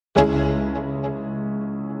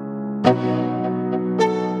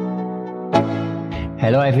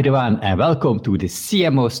Hello everyone and welcome to the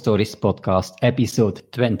CMO Stories podcast episode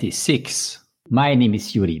 26. My name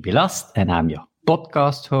is Yuri Bilast and I'm your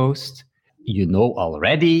podcast host. You know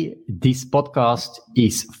already, this podcast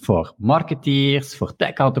is for marketeers, for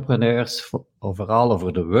tech entrepreneurs, for overall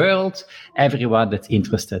over the world, everyone that's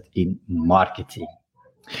interested in marketing.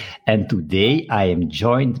 And today I am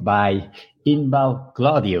joined by Inbal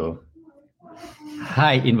Claudio.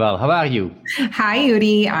 Hi, Inbal. How are you? Hi,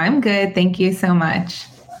 Yuri. I'm good. Thank you so much.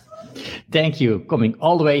 Thank you. Coming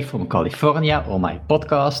all the way from California on my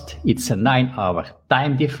podcast. It's a 9-hour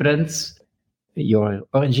time difference. Your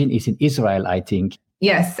origin is in Israel, I think.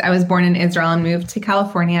 Yes, I was born in Israel and moved to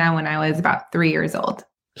California when I was about 3 years old.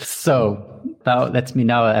 So now let me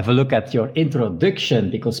have a look at your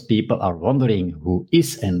introduction because people are wondering who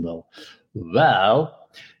is Inbal. Well,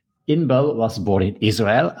 Inbal was born in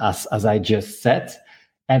Israel, as I just said.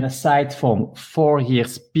 And aside from 4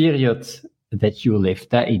 years period that you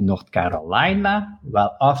lived there in North Carolina,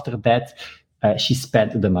 well, after that, she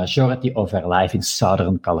spent the majority of her life in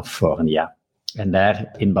Southern California. And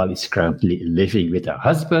there, Inbal is currently living with her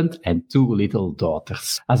husband and 2 little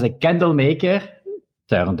daughters. As a candle maker,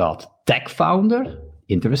 turned out tech founder,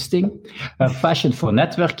 interesting. Her passion for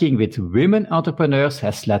networking with women entrepreneurs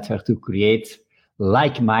has led her to create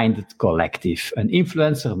Like-Minded Collective, an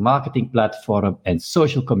influencer marketing platform and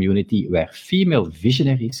social community where female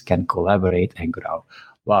visionaries can collaborate and grow.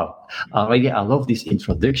 Wow, already I love this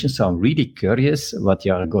introduction, so I'm really curious what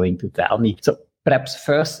you're going to tell me. So perhaps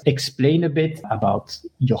first explain a bit about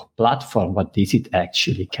your platform. What is it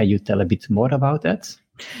actually? Can you tell a bit more about that?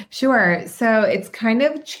 Sure. So it's kind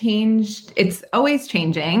of changed. It's always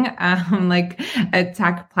changing, like a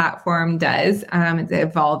tech platform does. It's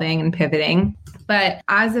evolving and pivoting. But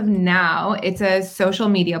as of now, it's a social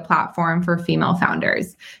media platform for female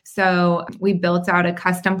founders. So we built out a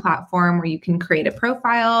custom platform where you can create a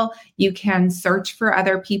profile. You can search for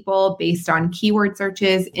other people based on keyword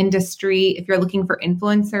searches, industry. If you're looking for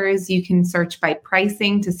influencers, you can search by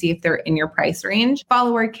pricing to see if they're in your price range,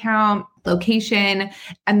 follower count, location,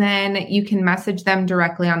 and then you can message them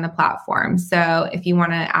directly on the platform. So if you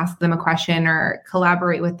want to ask them a question or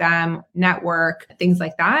collaborate with them, network, things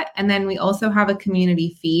like that. And then we also have a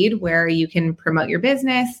community feed where you can promote your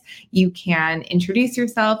business, you can introduce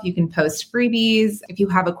yourself, you can post freebies. If you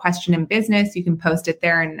have a question in business, you can post it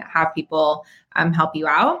there and have people help you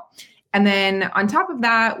out. And then on top of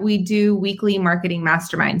that, we do weekly marketing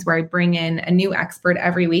masterminds where I bring in a new expert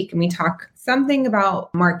every week and we talk something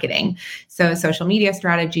about marketing. So social media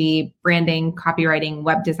strategy, branding, copywriting,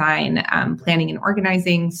 web design, planning and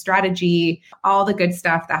organizing, strategy, all the good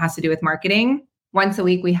stuff that has to do with marketing. Once a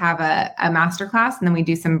week, we have a masterclass and then we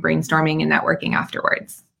do some brainstorming and networking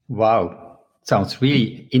afterwards. Wow. Sounds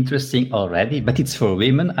really interesting already, but it's for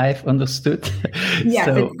women, I've understood. Yes,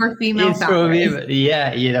 so it's for female founders. For women.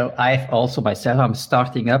 Yeah, I've also myself, I'm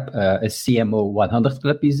starting up a CMO 100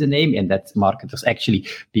 Club is the name, and that marketers, actually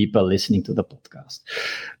people listening to the podcast.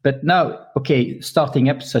 But now, okay, starting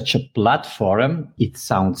up such a platform, it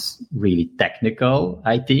sounds really technical,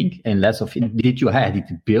 I think, and less of, did you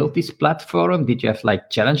build this platform? Did you have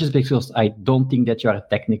like challenges? Because I don't think that you're a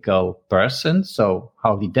technical person. So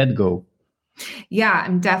how did that go? Yeah,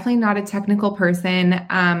 I'm definitely not a technical person.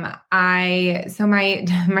 So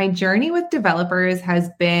my journey with developers has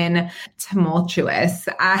been tumultuous.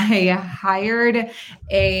 I hired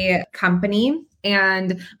a company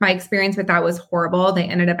and my experience with that was horrible. They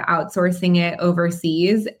ended up outsourcing it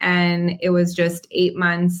overseas. And it was just 8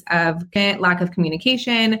 months of lack of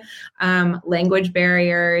communication, language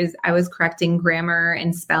barriers. I was correcting grammar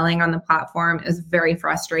and spelling on the platform. It was very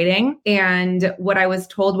frustrating. And what I was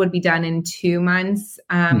told would be done in 2 months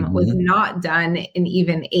was not done in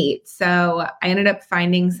even 8. So I ended up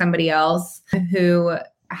finding somebody else who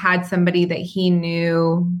had somebody that he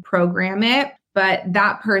knew program it. But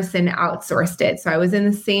that person outsourced it. So I was in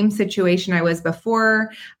the same situation I was before,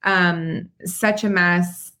 such a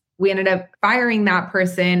mess. We ended up firing that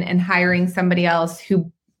person and hiring somebody else who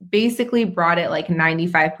basically brought it like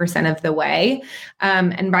 95% of the way.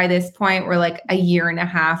 And by this point, we're like a year and a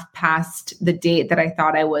half past the date that I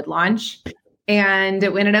thought I would launch. And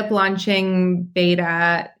we ended up launching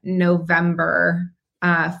beta November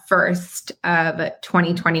 1st of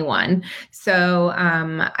 2021. So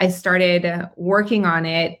I started working on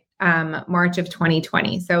it March of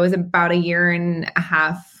 2020. So it was about a year and a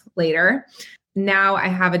half later. Now I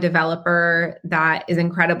have a developer that is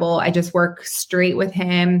incredible. I just work straight with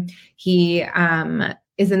him. He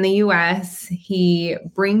is in the US. He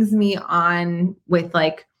brings me on with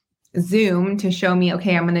like Zoom to show me,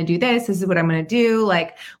 okay, I'm going to do this. This is what I'm going to do,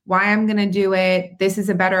 like why I'm going to do it. This is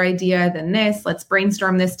a better idea than this. Let's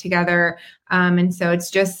brainstorm this together. And so it's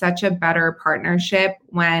just such a better partnership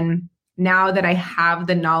when now that I have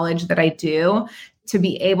the knowledge that I do, to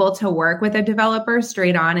be able to work with a developer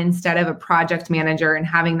straight on instead of a project manager and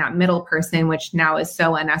having that middle person, which now is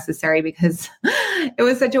so unnecessary because it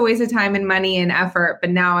was such a waste of time and money and effort.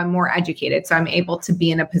 But now I'm more educated. So I'm able to be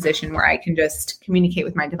in a position where I can just communicate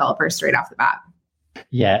with my developers straight off the bat.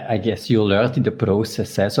 Yeah, I guess you learned in the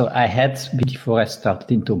process. So I had, before I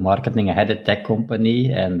started into marketing, I had a tech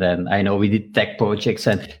company, and then I know we did tech projects,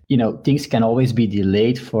 and, things can always be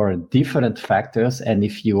delayed for different factors. And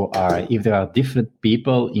if there are different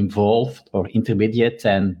people involved or intermediate,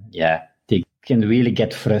 and they can really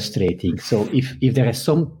get frustrating. So if there is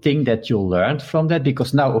something that you learned from that,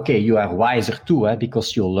 because now, okay, you are wiser too,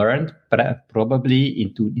 because you learned probably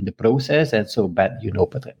in the process, and so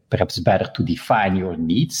perhaps better to define your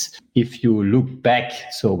needs. If you look back,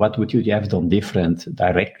 so what would you have done different?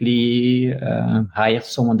 Directly hire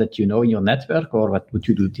someone that you know in your network, or what would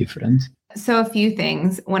you do different? So a few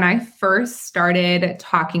things. When I first started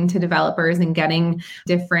talking to developers and getting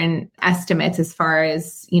different estimates as far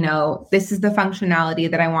as, this is the functionality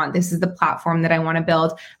that I want, this is the platform that I want to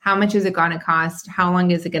build, how much is it going to cost, how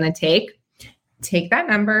long is it going to take? Take that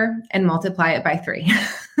number and multiply it by 3.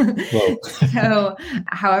 So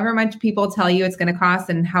however much people tell you it's going to cost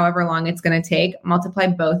and however long it's going to take, multiply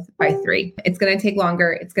both by 3. It's going to take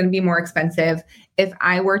longer. It's going to be more expensive. If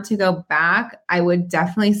I were to go back, I would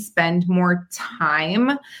definitely spend more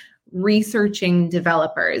time researching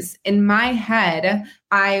developers. In my head,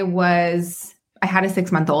 I had a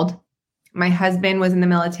 6-month-old. My husband was in the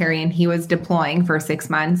military and he was deploying for 6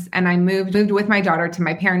 months. And I moved with my daughter to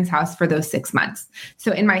my parents' house for those 6 months.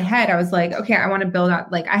 So in my head, I was like, okay, I want to build out,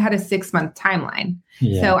 I had a 6-month timeline.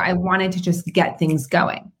 Yeah. So I wanted to just get things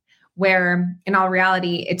going. Where in all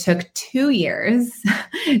reality, it took 2 years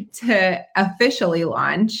to officially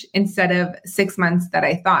launch instead of 6 months that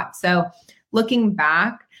I thought. So looking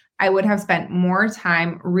back, I would have spent more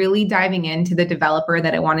time really diving into the developer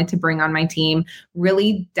that I wanted to bring on my team,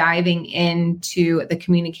 really diving into the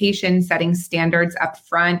communication, setting standards up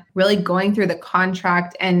front, really going through the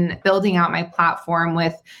contract and building out my platform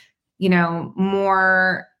with,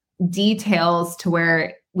 more details to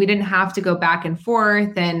where we didn't have to go back and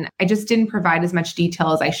forth. And I just didn't provide as much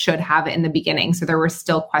detail as I should have in the beginning. So there were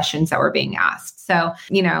still questions that were being asked. So,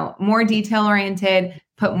 more detail oriented,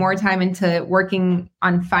 put more time into working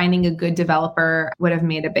on finding a good developer would have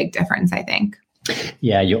made a big difference, I think.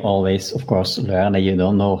 Yeah, you always, of course, learn and you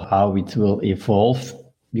don't know how it will evolve.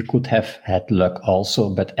 You could have had luck also,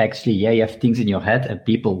 but actually, you have things in your head and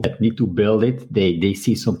people that need to build it, they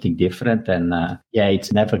see something different. And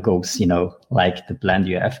it never goes, like the plan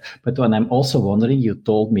you have. But when I'm also wondering, you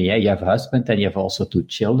told me, you have a husband and you have also 2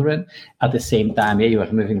 children. At the same time, you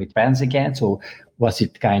are moving with parents again. So was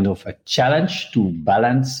it kind of a challenge to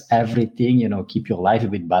balance everything, keep your life a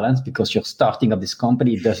bit balanced because you're starting up this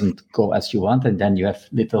company, it doesn't go as you want, and then you have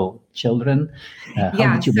little children.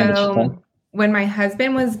 How did you manage that? When my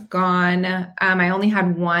husband was gone, I only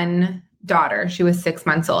had one daughter. She was 6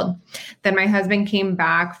 months old. Then my husband came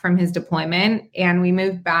back from his deployment and we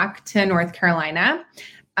moved back to North Carolina.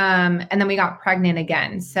 And then we got pregnant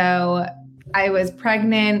again. So I was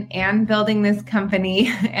pregnant and building this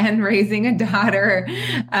company and raising a daughter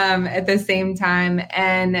at the same time.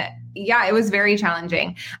 And it was very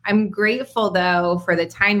challenging. I'm grateful though for the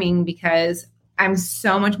timing because I'm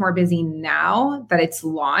so much more busy now that it's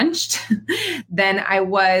launched than I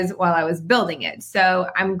was while I was building it. So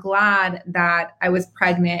I'm glad that I was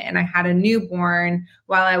pregnant and I had a newborn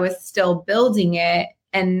while I was still building it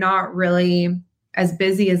and not really as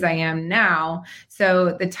busy as I am now.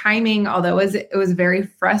 So the timing, although it was very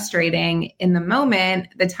frustrating in the moment,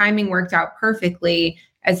 the timing worked out perfectly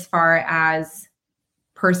as far as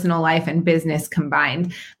personal life and business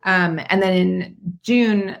combined. And then in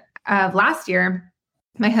June of last year,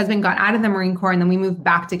 my husband got out of the Marine Corps and then we moved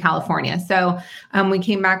back to California. So we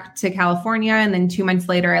came back to California and then 2 months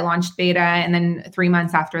later I launched beta. And then 3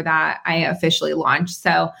 months after that, I officially launched.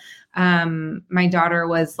 So my daughter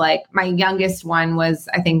was my youngest one was,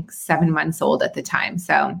 I think 7 months old at the time.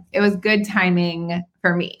 So it was good timing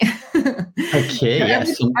for me. Okay.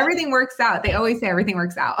 Yes. Everything works out. They always say everything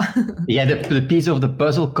works out. The piece of the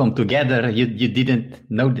puzzle come together. You didn't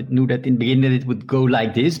knew that in the beginning it would go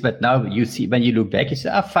like this, but now you see, when you look back, you say,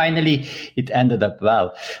 finally it ended up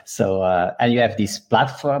well. So, and you have this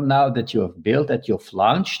platform now that you have built, that you've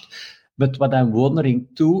launched. But what I'm wondering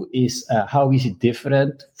too is how is it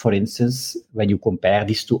different, for instance, when you compare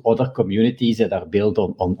this to other communities that are built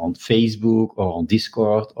on Facebook or on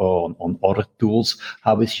Discord or on other tools?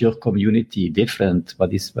 How is your community different?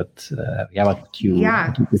 What you could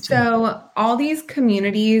say? So all these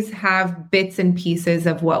communities have bits and pieces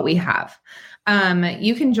of what we have.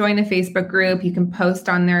 You can join a Facebook group, you can post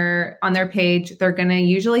on their page. They're going to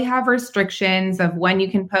usually have restrictions of when you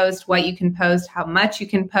can post, what you can post, how much you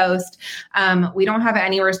can post. We don't have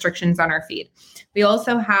any restrictions on our feed. We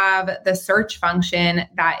also have the search function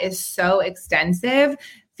that is so extensive.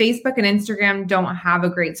 Facebook and Instagram don't have a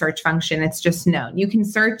great search function. It's just known. You can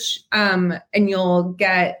search and you'll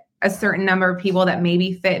get a certain number of people that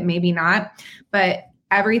maybe fit, maybe not, but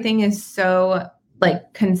everything is so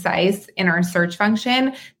concise in our search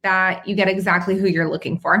function that you get exactly who you're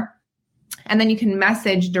looking for. And then you can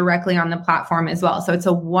message directly on the platform as well. So it's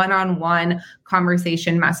a one-on-one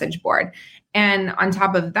conversation message board. And on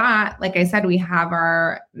top of that, like I said, we have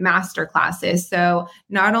our master classes. So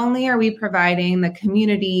not only are we providing the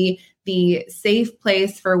community the safe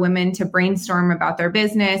place for women to brainstorm about their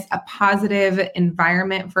business, a positive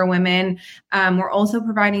environment for women, we're also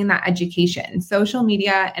providing that education. Social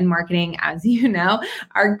media and marketing, as you know,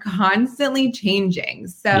 are constantly changing.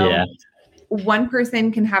 So one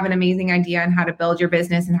person can have an amazing idea on how to build your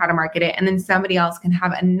business and how to market it. And then somebody else can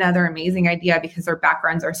have another amazing idea because their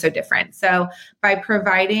backgrounds are so different. So by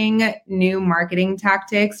providing new marketing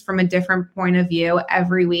tactics from a different point of view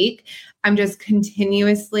every week, I'm just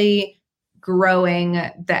continuously growing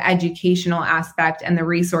the educational aspect and the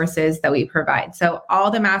resources that we provide. So all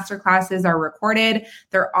the masterclasses are recorded.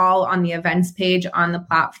 They're all on the events page on the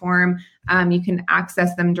platform. You can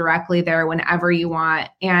access them directly there whenever you want.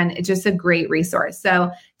 And it's just a great resource.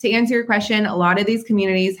 So to answer your question, a lot of these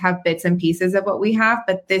communities have bits and pieces of what we have,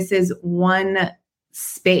 but this is one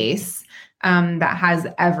space that has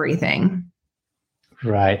everything.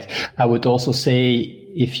 Right. I would also say,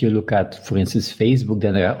 if you look at, for instance, Facebook,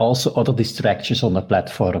 then there are also other distractions on the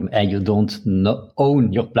platform, and you don't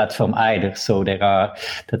own your platform either. So that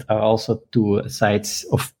are also two sides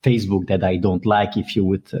of Facebook that I don't like if you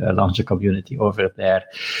would launch a community over there.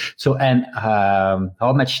 So, and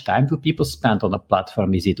how much time do people spend on the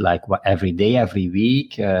platform? Is it like every day, every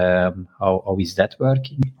week? How is that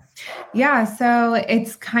working? Yeah, so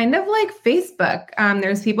it's kind of like Facebook.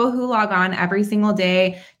 There's people who log on every single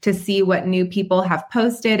day to see what new people have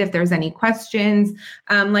posted, if there's any questions.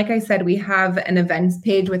 Like I said, we have an events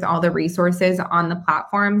page with all the resources on the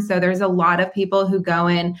platform. So there's a lot of people who go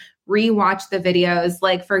in, rewatch the videos.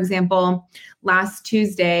 Like, for example, last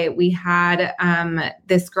Tuesday, we had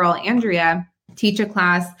this girl, Andrea, teach a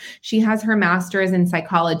class. She has her master's in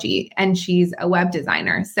psychology and she's a web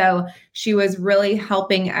designer. So she was really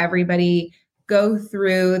helping everybody go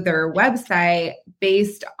through their website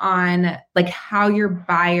based on like how your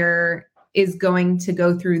buyer is going to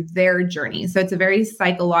go through their journey. So it's a very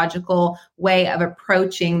psychological way of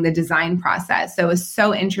approaching the design process. So it was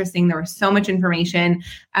so interesting. There was so much information.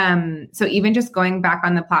 So even just going back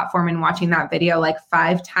on the platform and watching that video like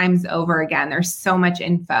 5 times over again, there's so much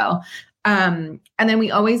info. And then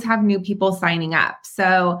we always have new people signing up.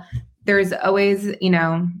 So there's always,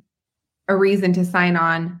 a reason to sign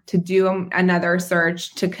on, to do another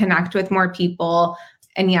search, to connect with more people.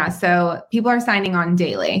 And so people are signing on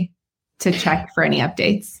daily to check for any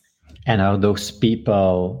updates. And are those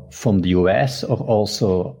people from the US or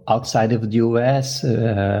also outside of the US?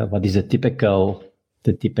 What is the typical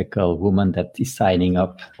woman that is signing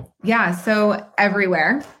up? Yeah, so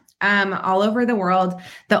everywhere. All over the world.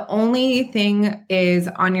 The only thing is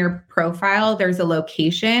on your profile, there's a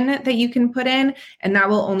location that you can put in, and that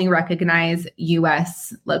will only recognize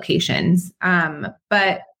US locations.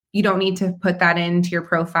 But you don't need to put that into your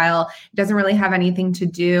profile. It doesn't really have anything to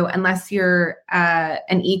do unless you're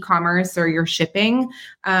an e-commerce or you're shipping,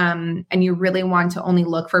 and you really want to only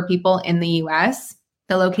look for people in the US.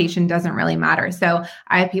 The location doesn't really matter. So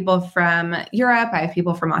I have people from Europe, I have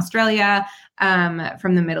people from Australia,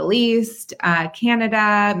 from the Middle East,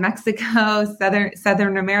 Canada, Mexico,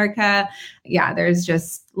 Southern America. Yeah, there's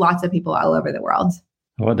just lots of people all over the world.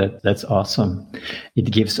 Oh, that's awesome.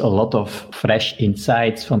 It gives a lot of fresh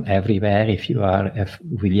insights from everywhere if you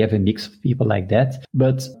really have a mix of people like that.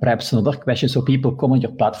 But perhaps another question. So people come on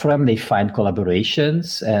your platform, they find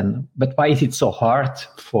collaborations, but why is it so hard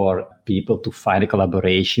for people to find a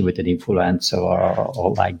collaboration with an influencer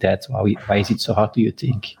or like that? Why is it so hard, do you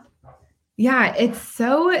think? Yeah,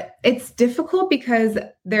 it's difficult because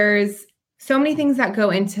there's so many things that go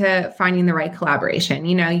into finding the right collaboration.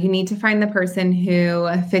 You need to find the person who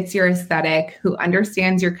fits your aesthetic, who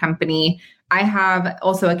understands your company, I have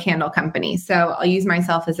also a candle company. So I'll use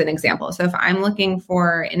myself as an example. So if I'm looking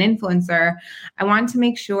for an influencer, I want to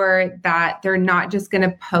make sure that they're not just going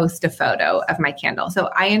to post a photo of my candle. So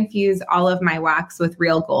I infuse all of my wax with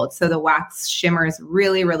real gold. So the wax shimmers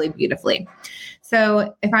really, really beautifully.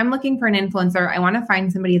 So if I'm looking for an influencer, I want to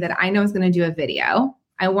find somebody that I know is going to do a video.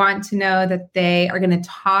 I want to know that they are going to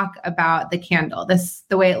talk about the candle,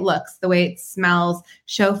 the way it looks, the way it smells,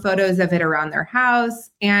 show photos of it around their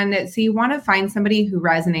house. And so you want to find somebody who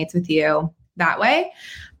resonates with you that way.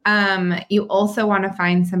 You also want to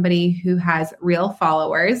find somebody who has real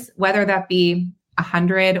followers, whether that be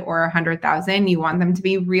 100 or 100,000. You want them to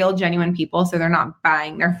be real, genuine people, so they're not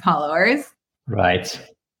buying their followers. Right.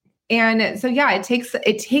 And so, yeah, it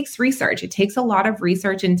takes research. It takes a lot of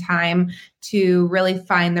research and time to really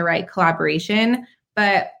find the right collaboration.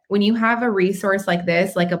 But when you have a resource like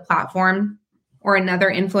this, like a platform or another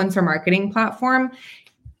influencer marketing platform,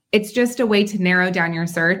 it's just a way to narrow down your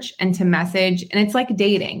search and to message. And it's like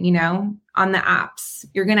dating, on the apps.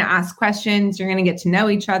 You're going to ask questions, you're going to get to know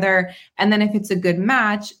each other. And then if it's a good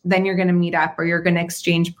match, then you're going to meet up or you're going to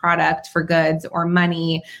exchange product for goods or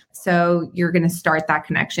money. So you're going to start that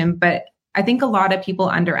connection. But I think a lot of people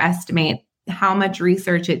underestimate how much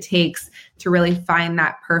research it takes to really find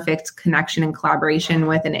that perfect connection and collaboration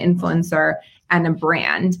with an influencer and a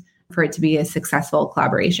brand for it to be a successful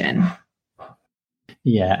collaboration.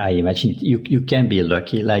 Yeah, I imagine you can be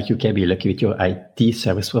lucky, like you can be lucky with your IT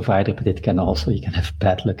service provider, but you can have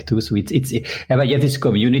bad luck too. So it's you have this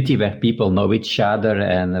community where people know each other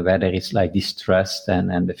and where there is like this trust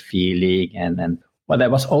and the feeling. And what I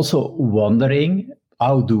was also wondering,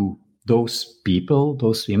 how do those people,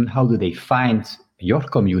 those women, how do they find your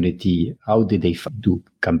community? How do they do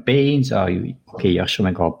campaigns? Are you, you're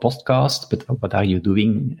showing our podcast, but what are you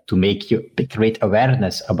doing to create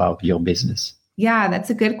awareness about your business? Yeah, that's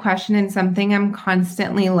a good question and something I'm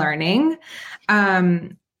constantly learning.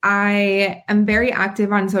 I am very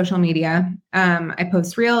active on social media. I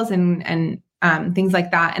post reels and things like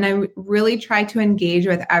that. And I really try to engage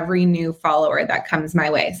with every new follower that comes my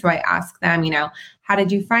way. So I ask them, how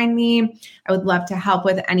did you find me? I would love to help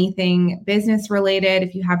with anything business related.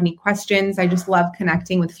 If you have any questions, I just love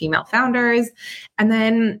connecting with female founders. And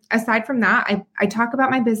then aside from that, I talk about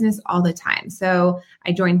my business all the time. So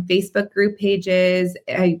I join Facebook group pages.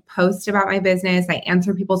 I post about my business. I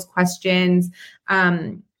answer people's questions.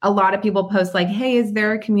 A lot of people post like, hey, is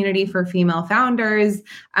there a community for female founders?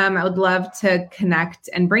 I would love to connect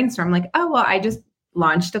and brainstorm. Like, oh, well, I just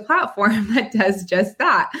launched a platform that does just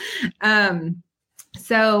that.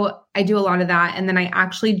 So I do a lot of that. And then I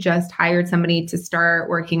actually just hired somebody to start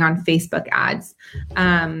working on Facebook ads.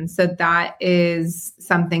 So that is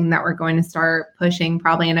something that we're going to start pushing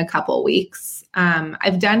probably in a couple weeks.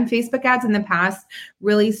 I've done Facebook ads in the past,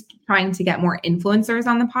 really trying to get more influencers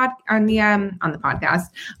on the podcast,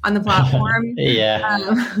 on the platform. Yeah.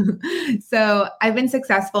 So I've been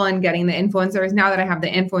successful in getting the influencers. Now that I have the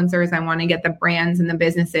influencers, I want to get the brands and the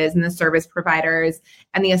businesses and the service providers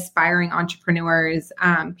and the aspiring entrepreneurs,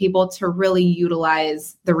 people to really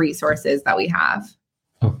utilize the resources that we have.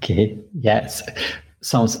 Okay. Yes.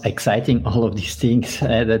 Sounds exciting, all of these things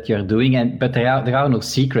that you're doing, but there are no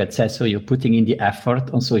secrets. So you're putting in the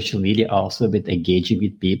effort on social media also, but engaging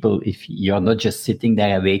with people. If you're not just sitting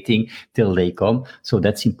there waiting till they come, so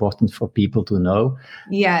that's important for people to know.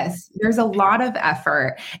 Yes, there's a lot of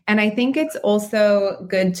effort, and I think it's also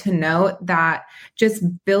good to note that just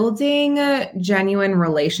building genuine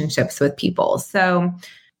relationships with people. So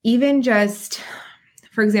even just,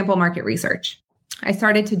 for example, market research. I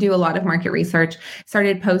started to do a lot of market research,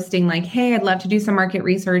 started posting like, hey, I'd love to do some market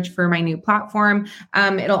research for my new platform.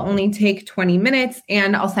 It'll only take 20 minutes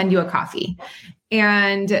and I'll send you a coffee.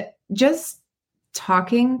 And just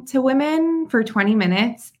talking to women for 20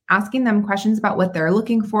 minutes, asking them questions about what they're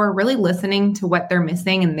looking for, really listening to what they're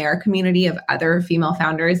missing in their community of other female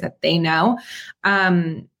founders that they know,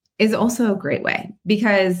 is also a great way,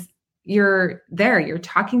 because you're there, you're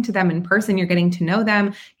talking to them in person, you're getting to know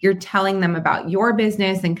them, you're telling them about your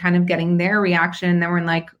business and kind of getting their reaction. And then we're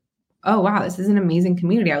like, oh, wow, this is an amazing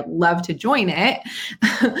community. I would love to join it.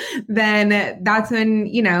 Then that's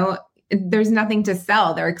when, there's nothing to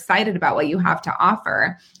sell. They're excited about what you have to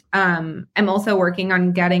offer. I'm also working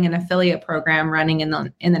on getting an affiliate program running in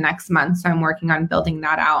the next month. So I'm working on building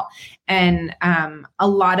that out. And a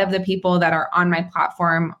lot of the people that are on my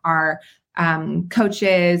platform are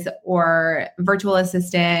coaches or virtual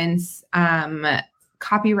assistants,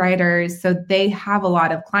 copywriters. So they have a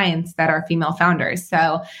lot of clients that are female founders.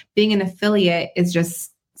 So being an affiliate is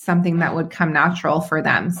just something that would come natural for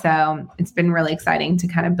them. So it's been really exciting to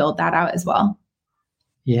kind of build that out as well.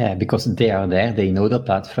 Yeah, because they are there, they know the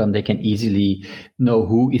platform, they can easily know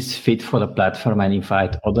who is fit for the platform and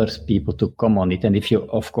invite other people to come on it. And if you,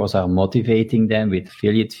 of course, are motivating them with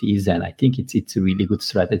affiliate fees, then I think it's a really good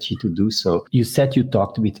strategy to do so. You said you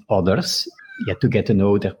talked with others. Yeah, to get to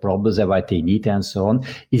know their problems and what they need and so on.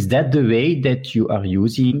 Is that the way that you are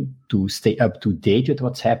using to stay up to date with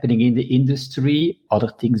what's happening in the industry? Other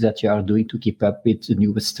things that you are doing to keep up with the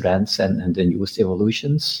newest trends and the newest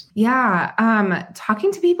evolutions? Yeah,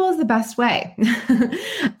 talking to people is the best way.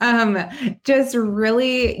 Just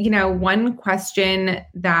really, one question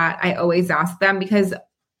that I always ask them, because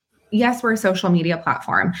yes, we're a social media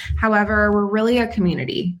platform. However, we're really a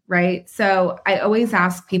community, right? So I always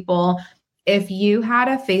ask people, if you had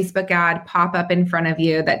a Facebook ad pop up in front of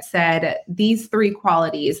you that said these 3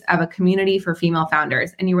 qualities of a community for female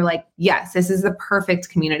founders, and you were like, yes, this is the perfect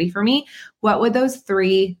community for me, what would those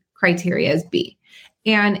 3 criterias be?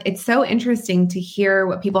 And it's so interesting to hear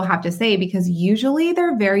what people have to say, because usually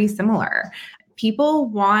they're very similar. People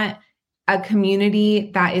want a community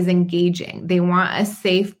that is engaging. They want a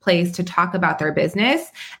safe place to talk about their business,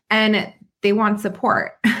 and they want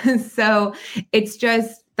support. So it's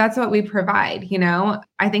just, that's what we provide.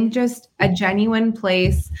 I think just a genuine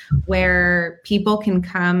place where people can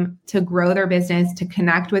come to grow their business, to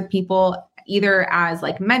connect with people, either as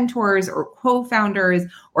like mentors or co-founders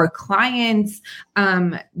or clients.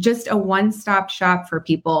 Just a one-stop shop for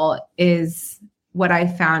people is what I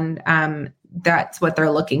found. That's what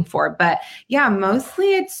they're looking for. But yeah,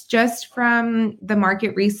 mostly it's just from the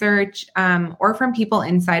market research, or from people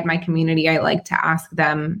inside my community. I like to ask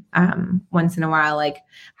them once in a while, like,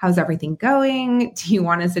 how's everything going? Do you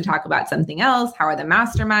want us to talk about something else? How are the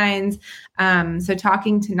masterminds? So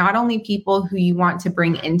talking to not only people who you want to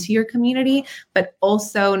bring into your community, but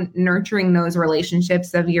also nurturing those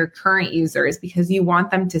relationships of your current users, because you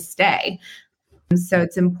want them to stay. So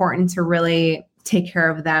it's important to really take care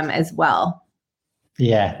of them as well.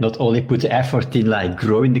 Yeah, not only put the effort in like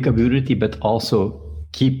growing the community, but also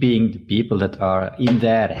keeping the people that are in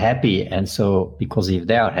there happy. And so, because if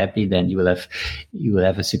they are happy, then you will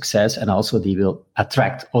have a success, and also they will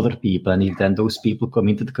attract other people. And if then those people come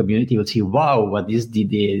into the community, will see, wow, what is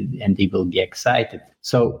and they will be excited.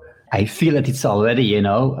 So I feel that it's already, you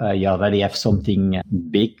already have something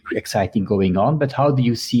big, exciting going on. But how do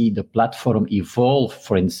you see the platform evolve?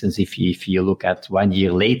 For instance, if you look at 1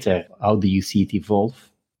 year later, how do you see it evolve?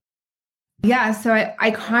 Yeah, so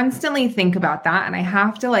I constantly think about that, and I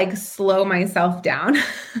have to like slow myself down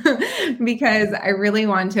because I really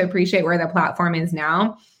want to appreciate where the platform is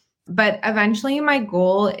now. But eventually my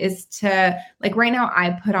goal is to, like, right now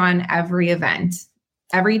I put on every event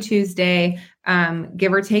every Tuesday,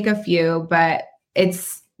 give or take a few, but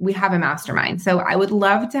we have a mastermind. So I would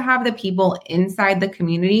love to have the people inside the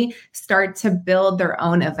community start to build their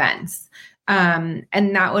own events. And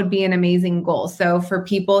that would be an amazing goal. So for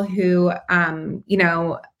people who,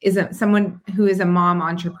 isn't someone who is a mom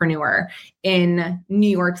entrepreneur in New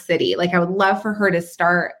York City, like I would love for her to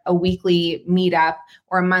start a weekly meetup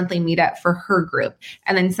or a monthly meetup for her group.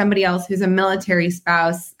 And then somebody else who's a military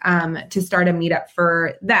spouse, to start a meetup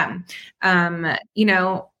for them,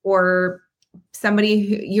 or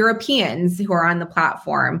Europeans who are on the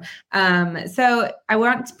platform. So I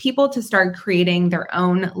want people to start creating their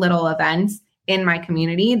own little events in my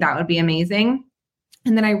community. That would be amazing.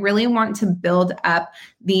 And then I really want to build up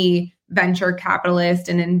the venture capitalist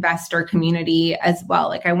and investor community as well.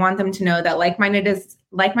 Like I want them to know that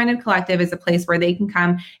Like-Minded Collective is a place where they can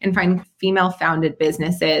come and find female founded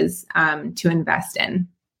businesses to invest in.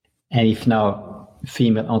 And if now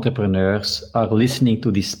female entrepreneurs are listening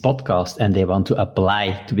to this podcast and they want to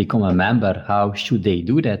apply to become a member, how should they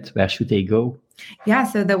do that? Where should they go? Yeah,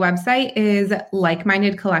 so the website is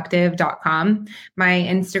likemindedcollective.com. My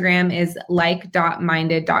Instagram is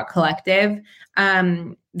like.minded.collective.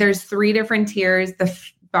 There's 3 different tiers. The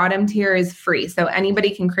bottom tier is free. So anybody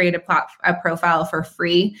can create a profile for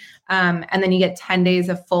free. And then you get 10 days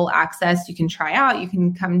of full access. You can try out, you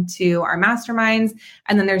can come to our masterminds.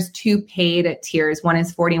 And then there's 2 paid tiers. One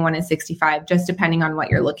is 40, one is 65, just depending on what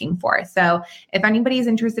you're looking for. So if anybody is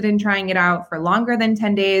interested in trying it out for longer than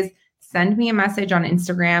 10 days, send me a message on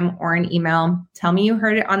Instagram or an email. Tell me you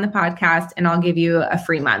heard it on the podcast and I'll give you a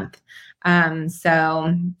free month.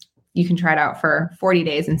 So you can try it out for 40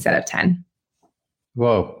 days instead of 10.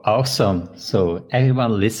 Whoa, awesome. So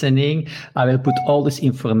everyone listening, I will put all this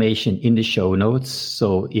information in the show notes.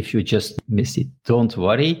 So if you just miss it, don't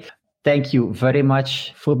worry. Thank you very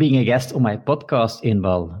much for being a guest on my podcast,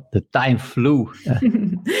 Inbal. The time flew.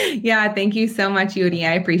 Yeah, thank you so much, Yuri.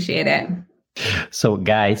 I appreciate it. So,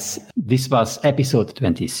 guys, this was episode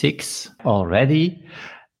 26 already.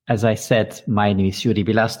 As I said, my name is Yuri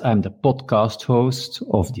Bilast. I'm the podcast host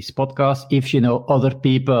of this podcast. If you know other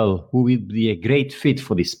people who will be a great fit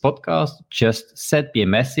for this podcast, just send me a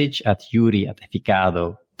message at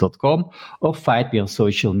yuri@efficado.com or find me on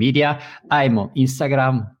social media. I'm on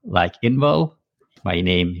Instagram, like Inbal. My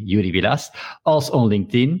name, Yuri Bilast. Also on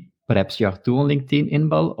LinkedIn. Perhaps you are too on LinkedIn,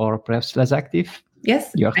 Inbal, or perhaps less active.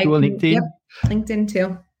 Yes. You are too on LinkedIn. Yep, LinkedIn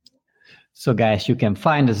too. So guys, you can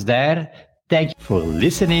find us there. Thank you for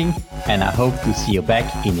listening, and I hope to see you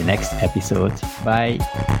back in the next episode. Bye.